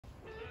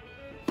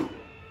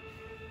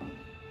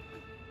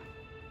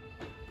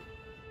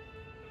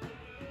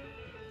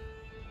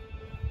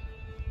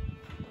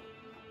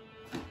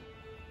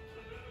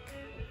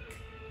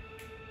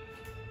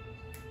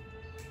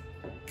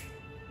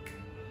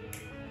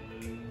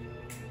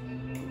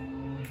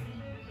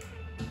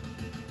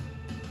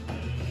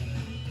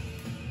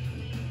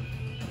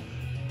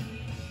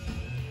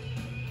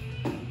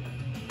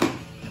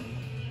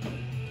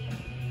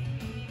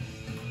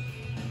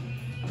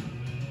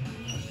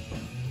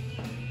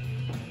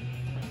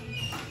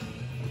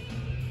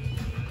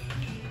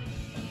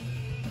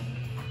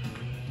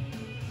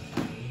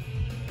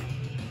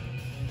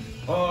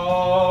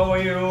Oh,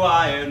 you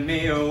wired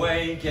me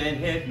awake and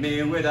hit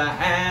me with a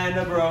hand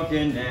of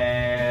broken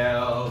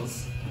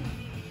nails.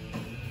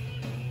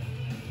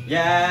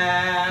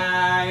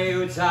 Yeah,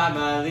 you tied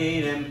my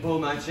lead and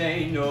pulled my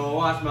chain to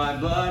watch my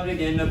blood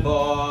begin to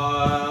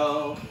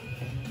boil.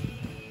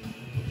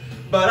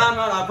 But I'm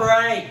gonna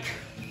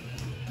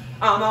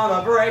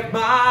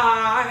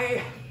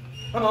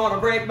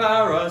break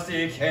my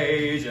rusty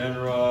cage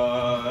and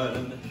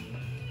run.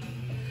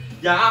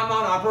 Yeah, I'm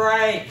gonna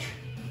break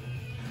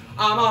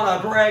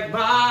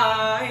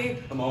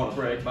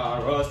my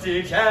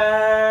rusty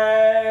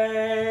cage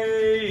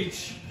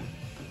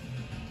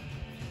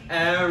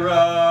and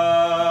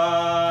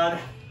run.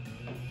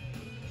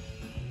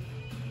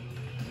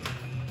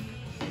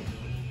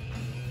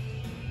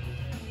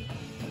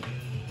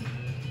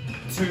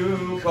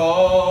 Too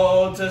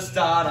cold to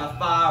start a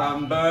fire,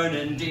 I'm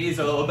burning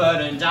diesel,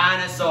 burning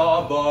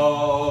dinosaur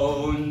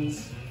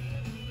bones.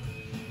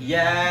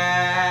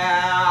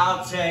 Yeah,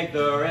 I'll take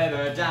the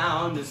river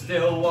down to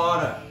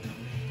Stillwater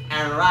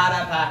and ride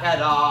a pack of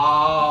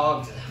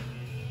dogs.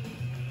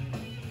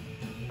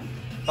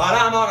 But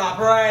I'm gonna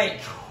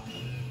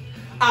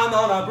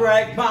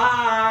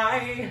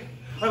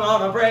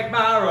break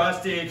my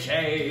rusty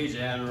cage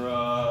and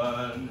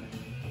run.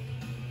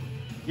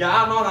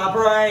 Yeah, I'm gonna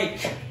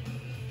break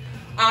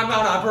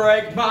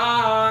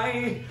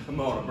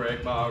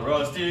my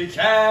rusty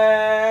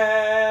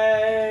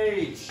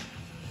cage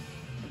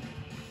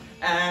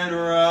and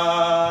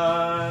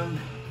run.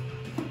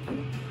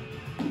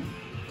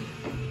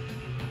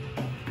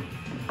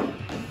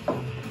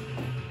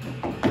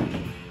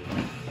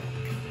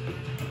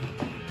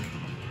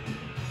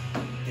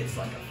 It's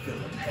like a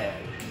Philip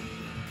head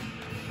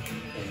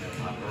in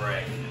my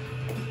brain.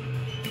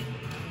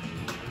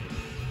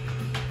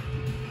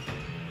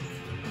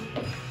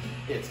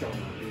 It's gonna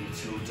be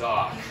too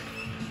dark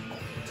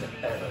to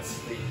ever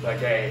sleep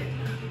again.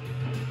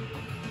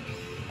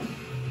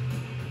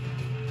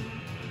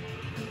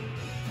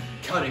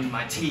 Cutting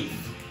my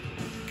teeth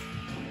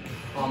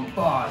on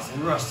bars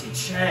and rusty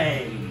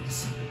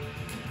chains.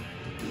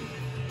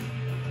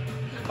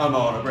 I'm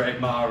gonna break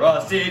my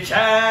rusty cage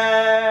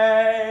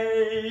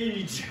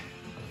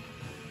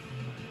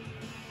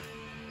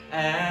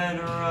and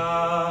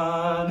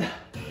run.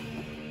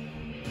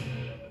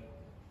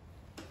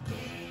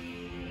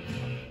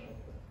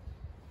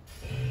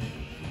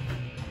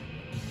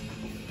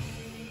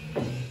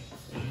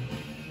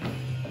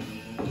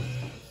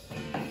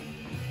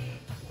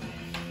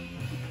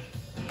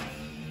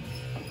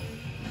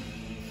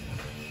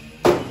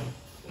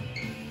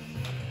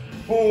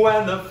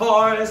 When the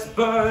forest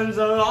burns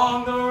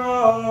along the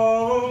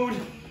road,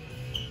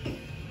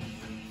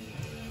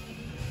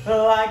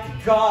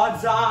 like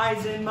God's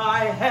eyes in my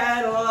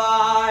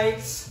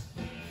headlights,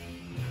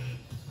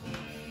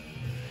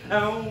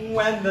 and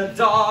when the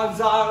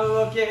dogs are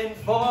looking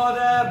for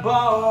their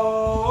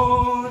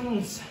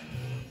bones,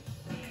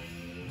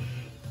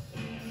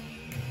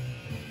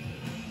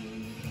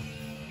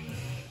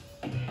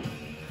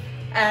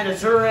 and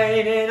it's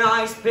raining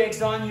ice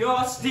picks on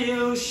your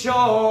steel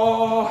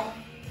shore,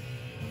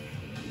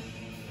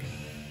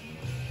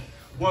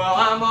 well,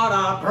 I'm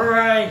gonna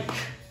break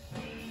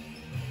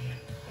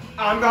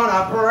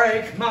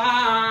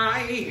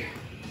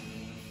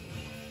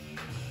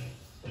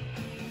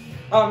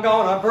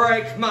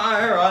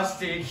my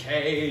rusty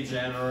cage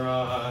and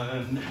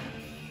run.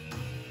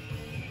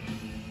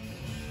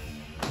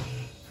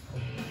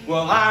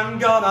 Well, I'm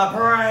gonna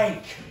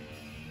break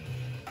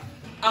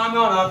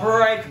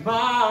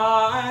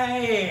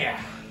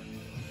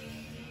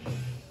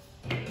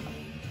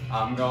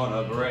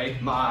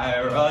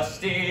my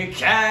rusty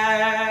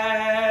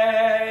cage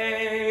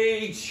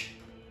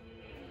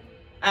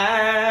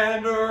and